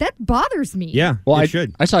Gerard, that bothers me. Yeah, well, it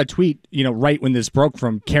should. I saw a tweet, right when this broke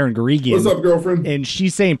from Karen Guregian. What's up, girlfriend? And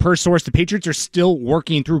she's saying, per source, the Patriots are still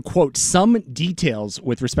working through, quote, some details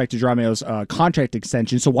with respect to Gerard Mayo's contract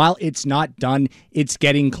extension. So while it's not done, it's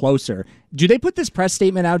getting closer. Do they put this press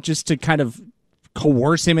statement out just to kind of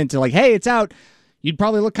coerce him into like, hey, it's out? You'd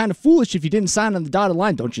probably look kind of foolish if you didn't sign on the dotted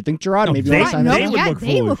line, don't you think, Gerard? No, Maybe they- you want to sign no, on the would line. look They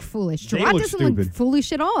foolish. look foolish. They Gerard look doesn't look stupid.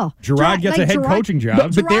 foolish at all. Gerard gets a head coaching job.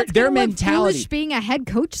 But Gerard's their gonna look mentality. foolish being a head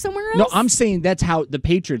coach somewhere else? No, I'm saying that's how the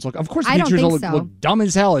Patriots look. Of course, the I don't Patriots will think so. look dumb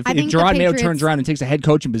as hell if I think the Gerard Mayo Patriots- turns around and takes a head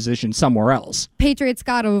coaching position somewhere else. Patriots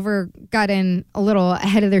got in a little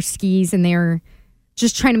ahead of their skis, and they're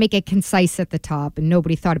just trying to make it concise at the top, and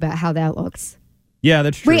nobody thought about how that looks. Yeah,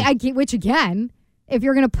 that's true. Which again, if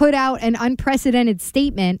you're going to put out an unprecedented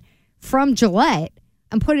statement from Gillette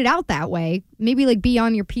and put it out that way, maybe like be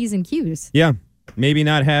on your P's and Q's. Yeah, maybe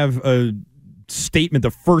not have a statement,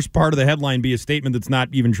 the first part of the headline be a statement that's not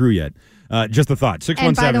even true yet. Just a thought. 617.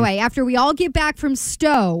 And by the way, after we all get back from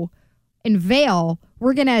Stowe and Vail,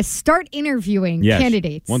 we're going to start interviewing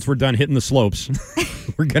candidates. Once we're done hitting the slopes,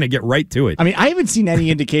 we're going to get right to it. I mean, I haven't seen any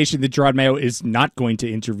indication that Gerard Mayo is not going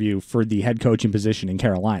to interview for the head coaching position in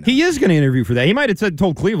Carolina. He is going to interview for that. He might have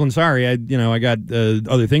told Cleveland, sorry, I got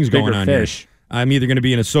other things Bigger going on fish. here. I'm either going to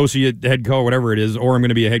be an associate head coach, whatever it is, or I'm going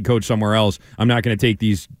to be a head coach somewhere else. I'm not going to take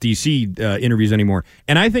these DC interviews anymore.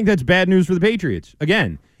 And I think that's bad news for the Patriots.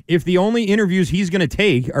 Again, if the only interviews he's going to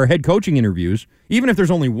take are head coaching interviews, even if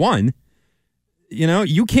there's only one,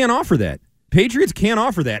 you can't offer that. Patriots can't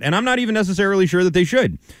offer that, and I'm not even necessarily sure that they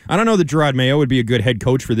should. I don't know that Gerard Mayo would be a good head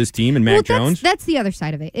coach for this team and Mac Jones. That's the other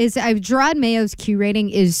side of it. Is Gerard Mayo's Q rating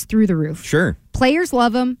is through the roof. Sure. Players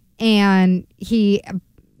love him, and he,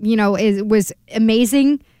 was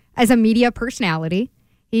amazing as a media personality.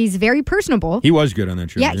 He's very personable. He was good on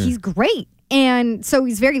that show. Yeah, he's great. And so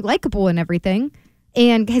he's very likable and everything,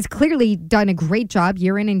 and has clearly done a great job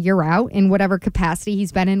year in and year out in whatever capacity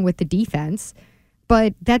he's been in with the defense.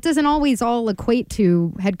 But that doesn't always all equate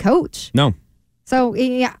to head coach. No. So,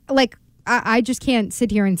 yeah, I just can't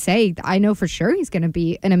sit here and say I know for sure he's going to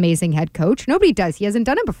be an amazing head coach. Nobody does. He hasn't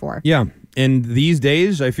done it before. Yeah. And these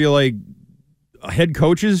days, I feel like head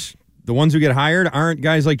coaches, the ones who get hired, aren't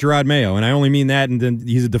guys like Gerard Mayo. And I only mean that, and then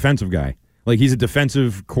he's a defensive guy. Like, he's a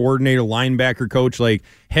defensive coordinator, linebacker coach. Like,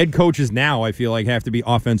 head coaches now, I feel like, have to be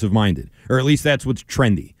offensive-minded. Or at least that's what's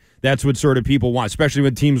trendy. That's what sort of people want, especially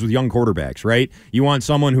with teams with young quarterbacks, right? You want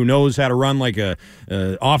someone who knows how to run like a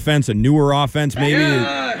offense, a newer offense,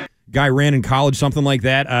 maybe. Guy ran in college, something like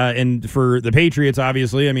that. And for the Patriots,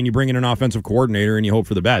 obviously, I mean, you bring in an offensive coordinator and you hope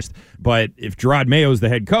for the best. But if Gerard Mayo's the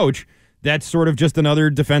head coach, that's sort of just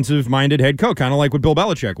another defensive-minded head coach, kind of like what Bill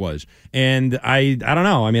Belichick was. And I don't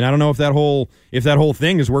know. I mean, I don't know if that whole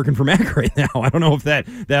thing is working for Mac right now. I don't know if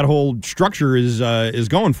that whole structure is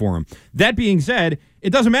going for him. That being said, it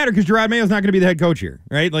doesn't matter because Gerard Mayo's not going to be the head coach here,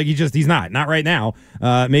 right? Like, he's not right now.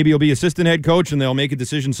 Maybe he'll be assistant head coach, and they'll make a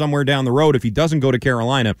decision somewhere down the road if he doesn't go to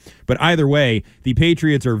Carolina. But either way, the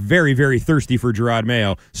Patriots are very, very thirsty for Gerard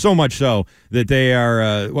Mayo, so much so that they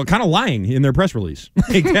are, kind of lying in their press release.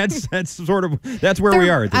 Like, that's where we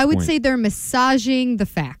are at this point. I would say they're massaging the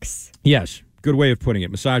facts. Yes. Good way of putting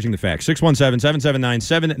it, massaging the facts.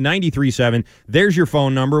 617-779-7937. There's your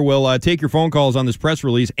phone number. We'll take your phone calls on this press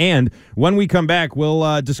release, and when we come back,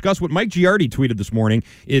 we'll discuss what Mike Giardi tweeted this morning.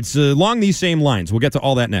 It's along these same lines. We'll get to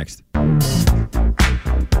all that next. At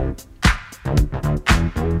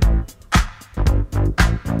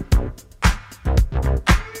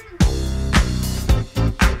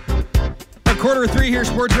 2:45 here,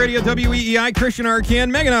 Sports Radio WEEI, Christian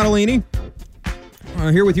Arcand, Megan Ottolini.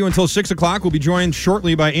 Here with you until 6 o'clock. We'll be joined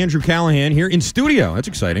shortly by Andrew Callahan here in studio. That's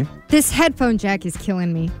exciting. This headphone jack is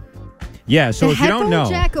killing me. Yeah, so if you don't know.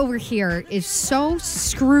 The headphone jack over here is so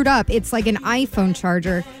screwed up. It's like an iPhone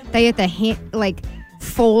charger that you have to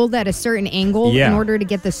fold at a certain angle in order to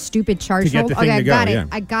get the stupid charge hold. Okay, I got it.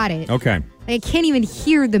 I got it. Okay. I can't even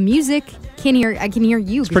hear the music. I can hear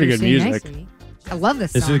you. It's pretty good music. Next to me. I love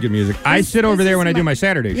this song. This is good music. I sit over there when I do my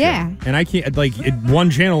Saturday show. Yeah. And I can't, one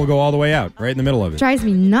channel will go all the way out, right in the middle of it. Drives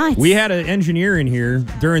me nuts. We had an engineer in here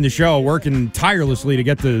during the show working tirelessly to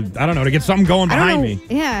get to get something going behind me.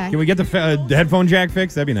 Yeah. Can we get the headphone jack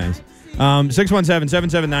fixed? That'd be nice.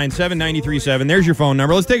 617-779-7937. There's your phone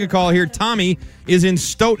number. Let's take a call here. Tommy is in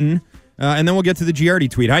Stoughton, and then we'll get to the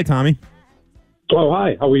Giardi tweet. Hi, Tommy. Oh,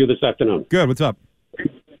 hi. How are you this afternoon? Good. What's up?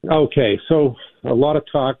 Okay, so a lot of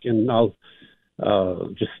talk, and I'll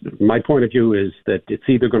just my point of view is that it's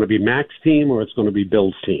either going to be Mac's team or it's going to be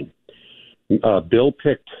Bill's team. Bill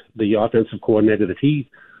picked the offensive coordinator that he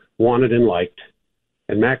wanted and liked,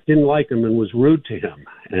 and Mac didn't like him and was rude to him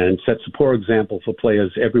and sets a poor example for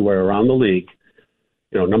players everywhere around the league.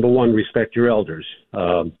 Number one, respect your elders.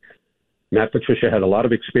 Matt Patricia had a lot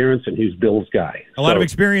of experience, and he's Bill's guy. A lot of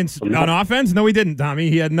experience on offense? No, he didn't, Tommy.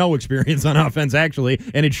 He had no experience on offense, actually,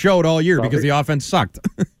 and it showed all year because the offense sucked.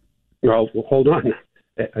 Well, hold on.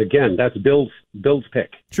 Again, that's Bill's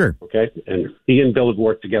pick. Sure. Okay? And he and Bill have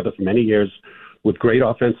worked together for many years with great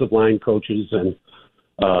offensive line coaches and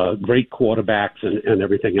great quarterbacks and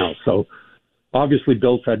everything else. So, obviously,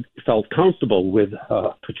 Bill felt comfortable with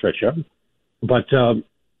Patricia, but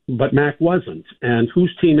Mac wasn't. And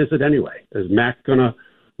whose team is it anyway? Is Mac going to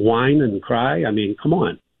whine and cry? I mean, come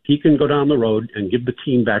on. He can go down the road and give the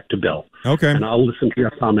team back to Bill. Okay. And I'll listen to your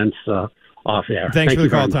comments off air. Thanks for the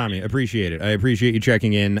call, Tommy. Appreciate it. I appreciate you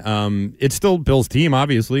checking in. It's still Bill's team,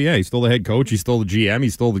 obviously. Yeah, he's still the head coach. He's still the GM.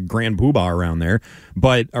 He's still the grand poobah around there.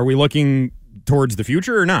 But are we looking towards the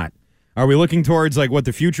future or not? Are we looking towards what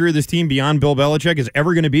the future of this team beyond Bill Belichick is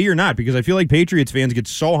ever going to be or not? Because I feel like Patriots fans get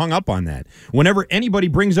so hung up on that. Whenever anybody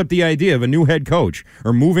brings up the idea of a new head coach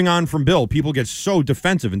or moving on from Bill, people get so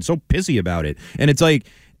defensive and so pissy about it. And it's like,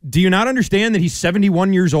 do you not understand that he's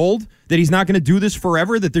 71 years old? That he's not going to do this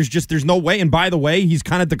forever? That there's no way? And by the way, he's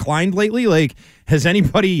kind of declined lately? do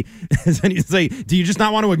you just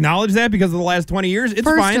not want to acknowledge that because of the last 20 years? It's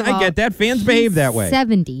fine. I get that. Fans behave that way.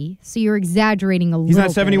 70, so you're exaggerating a little bit. He's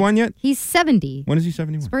not 71 yet? He's 70. When is he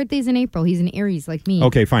 71? His birthday's in April. He's an Aries like me.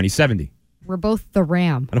 Okay, fine. He's 70. We're both the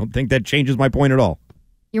Ram. I don't think that changes my point at all.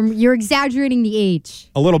 You're exaggerating the age.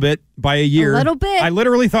 A little bit by a year. A little bit. I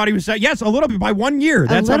literally thought he was yes, a little bit by 1 year.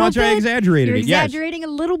 That's how much I exaggerated it. You're exaggerating a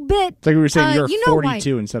little bit. It's like we were saying you're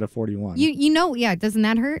 42 instead of 41. Doesn't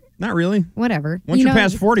that hurt? Not really. Whatever. Once you're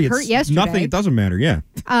past 40, it's nothing. It doesn't matter. Yeah.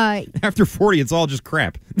 After 40, it's all just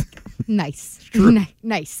crap. Nice.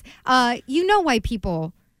 Nice. You know why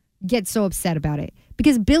people get so upset about it?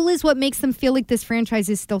 Because Bill is what makes them feel like this franchise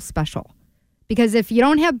is still special. Because if you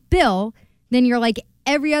don't have Bill, then you're like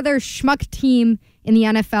every other schmuck team in the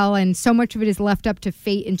NFL, and so much of it is left up to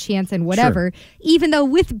fate and chance and whatever. Sure. Even though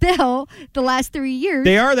with Bill, the last 3 years,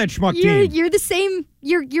 they are that schmuck team. You're the same.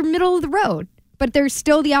 You're middle of the road. but there's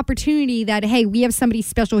still the opportunity that, hey, we have somebody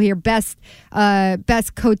special here, best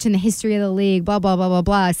coach in the history of the league, blah, blah, blah, blah,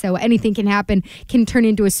 blah. So anything can happen, can turn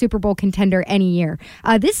into a Super Bowl contender any year.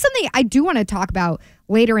 This is something I do want to talk about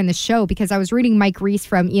later in the show because I was reading Mike Reese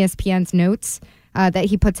from ESPN's notes that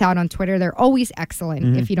he puts out on Twitter. They're always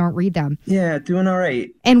excellent if you don't read them. Yeah, doing all right.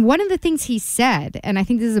 And one of the things he said, and I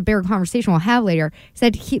think this is a bigger conversation we'll have later,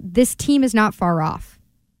 said this team is not far off.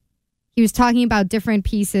 He was talking about different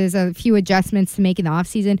pieces, a few adjustments to make in the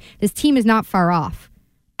offseason. This team is not far off.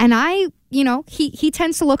 And he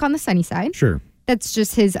tends to look on the sunny side. Sure. That's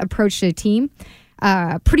just his approach to the team.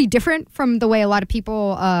 Pretty different from the way a lot of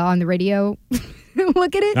people on the radio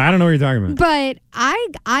look at it. I don't know what you're talking about. But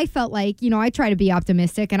I felt like, I try to be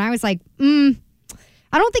optimistic, and I was like, I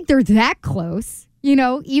don't think they're that close.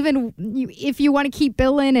 Even if you want to keep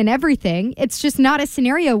Bill in and everything, it's just not a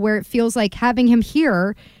scenario where it feels like having him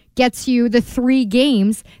here gets you the 3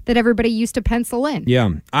 games that everybody used to pencil in. Yeah,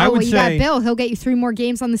 I would say you got Bill. He'll get you 3 more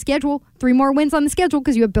games on the schedule, 3 more wins on the schedule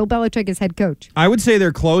because you have Bill Belichick as head coach. I would say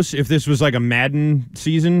they're close if this was like a Madden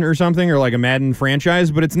season or something, or like a Madden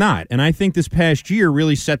franchise, but it's not. And I think this past year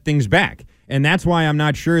really set things back. And that's why I'm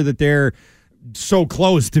not sure that they're so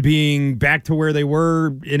close to being back to where they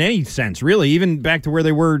were in any sense, really, even back to where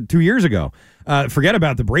they were 2 years ago. Forget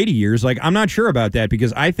about the Brady years. I'm not sure about that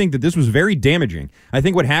because I think that this was very damaging. I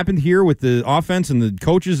think what happened here with the offense and the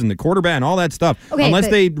coaches and the quarterback and all that stuff, unless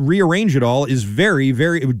they rearrange it all, is very,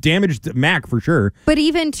 very damaged Mac for sure. But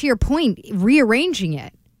even to your point, rearranging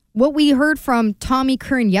it, what we heard from Tommy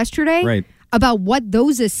Curran yesterday about what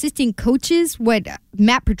those assistant coaches, what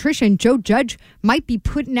Matt Patricia and Joe Judge might be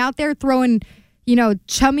putting out there, throwing,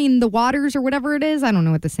 chumming the waters or whatever it is. I don't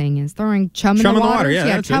know what the saying is. Throwing chum in the waters.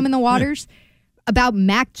 Yeah, chum in the waters. Yeah. About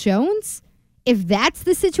Mac Jones, if that's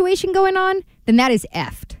the situation going on, then that is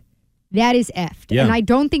effed. That is effed. Yeah. And I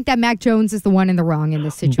don't think that Mac Jones is the one in the wrong in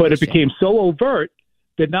this situation. But it became so overt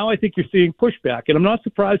that now I think you're seeing pushback. And I'm not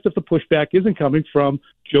surprised if the pushback isn't coming from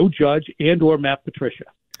Joe Judge and or Matt Patricia.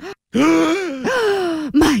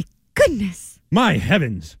 My goodness. My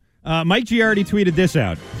heavens. Mike Giardi tweeted this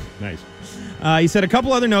out. Nice. He said a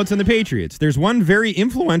couple other notes on the Patriots. There's one very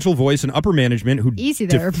influential voice in upper management who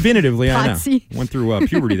definitively, I know, went through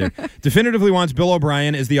puberty there, definitively wants Bill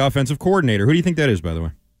O'Brien as the offensive coordinator. Who do you think that is, by the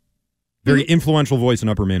way? Very influential voice in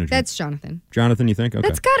upper management. That's Jonathan. Jonathan, you think? Okay.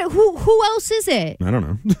 That's got it. Who else is it? I don't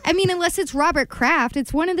know. I mean, unless it's Robert Kraft,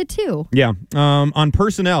 it's one of the two. Yeah. On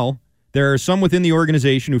personnel, there are some within the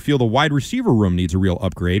organization who feel the wide receiver room needs a real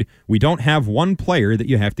upgrade. We don't have one player that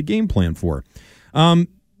you have to game plan for.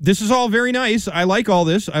 This is all very nice. I like all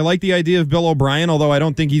this. I like the idea of Bill O'Brien, although I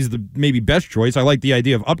don't think he's the maybe best choice. I like the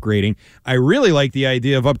idea of upgrading. I really like the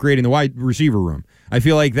idea of upgrading the wide receiver room. I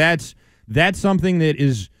feel like that's something that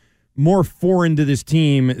is more foreign to this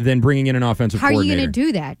team than bringing in an offensive coordinator. How are you going to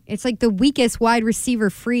do that? It's like the weakest wide receiver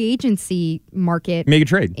free agency market. Make a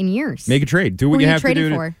trade in years. Make a trade. Do what you have to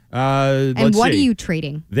do. For? And what are you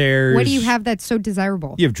trading? What do you have that's so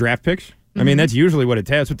desirable? You have draft picks. I mean, that's usually what it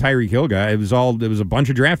takes. That's what Tyreek Hill got. It was a bunch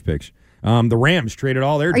of draft picks. The Rams traded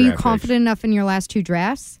all their draft picks. Are you confident enough in your last 2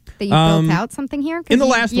 drafts that you built out something here? In the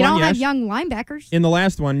last one, you don't have young linebackers. In the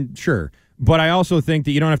last one, sure. But I also think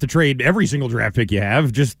that you don't have to trade every single draft pick you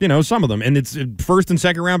have, just, some of them. And it's first and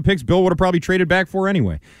second round picks Bill would have probably traded back for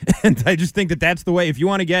anyway. And I just think that that's the way. If you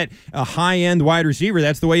want to get a high-end wide receiver,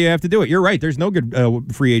 that's the way you have to do it. You're right. There's no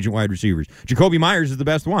good free agent wide receivers. Jacoby Myers is the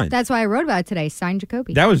best one. That's why I wrote about it today. Sign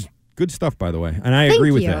Jacoby. That was good stuff, by the way. And I agree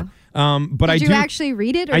with that. But did you actually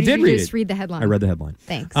read it, or did you just read the headline? I read the headline.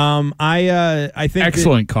 Thanks. I think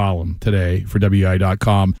excellent column today for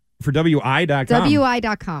WI.com. For WI.com.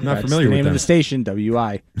 WI.com. I'm not familiar with the name that. of the station,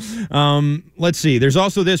 WI. Let's see. There's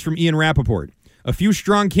also this from Ian Rappaport. A few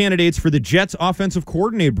strong candidates for the Jets offensive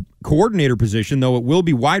coordinator position, though it will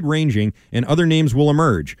be wide-ranging, and other names will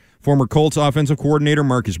emerge. Former Colts offensive coordinator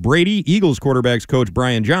Marcus Brady, Eagles quarterbacks coach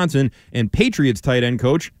Brian Johnson, and Patriots tight end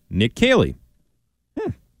coach Nick Caley.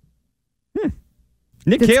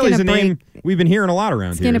 Nick Caley's a name we've been hearing a lot around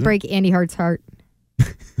here. It's going to break Andy Hart's heart.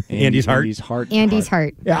 Andy's heart? Andy's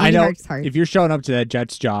heart. Yeah, Andy I know. Hart's heart. If you're showing up to that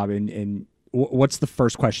Jets job, and what's the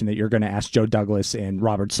first question that you're going to ask Joe Douglas and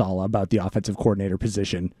Robert Saleh about the offensive coordinator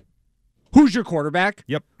position? Who's your quarterback?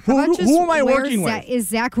 Yep. Who am I working with? Is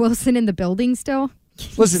Zach Wilson in the building still?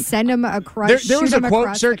 Listen, send him across. There was a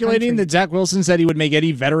quote circulating that Zach Wilson said he would make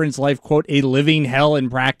any veteran's life, quote, a living hell in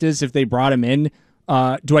practice if they brought him in.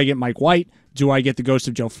 Do I get Mike White? Do I get the ghost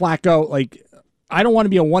of Joe Flacco? Like, I don't want to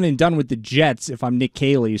be a one and done with the Jets if I'm Nick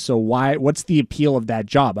Caley. So what's the appeal of that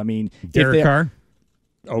job? I mean, Derek Carr.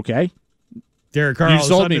 Okay. Derek Carr. All of a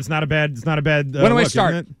sudden, it's not a bad. When do I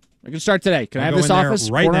start? I can start today. Can I have this office?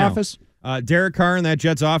 Right now. Office? Derek Carr in that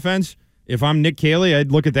Jets offense, if I'm Nick Caley,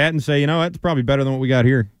 I'd look at that and say, you know, that's probably better than what we got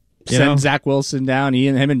here. Send Zach Wilson down.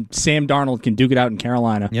 Him and Sam Darnold can duke it out in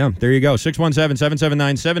Carolina. Yeah, there you go.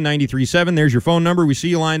 617-779-7937. There's your phone number. We see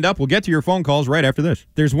you lined up. We'll get to your phone calls right after this.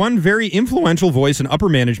 There's one very influential voice in upper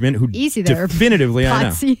management who definitively,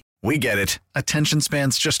 I know. We get it. Attention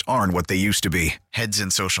spans just aren't what they used to be. Heads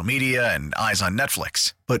in social media and eyes on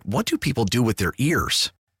Netflix. But what do people do with their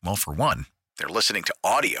ears? Well, for one, they're listening to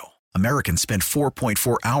audio. Americans spend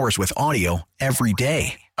 4.4 hours with audio every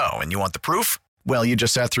day. Oh, and you want the proof? Well, you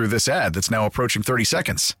just sat through this ad that's now approaching 30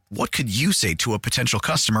 seconds. What could you say to a potential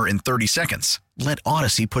customer in 30 seconds? Let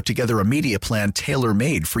Odyssey put together a media plan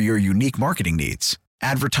tailor-made for your unique marketing needs.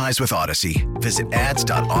 Advertise with Odyssey. Visit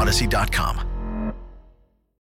ads.odyssey.com.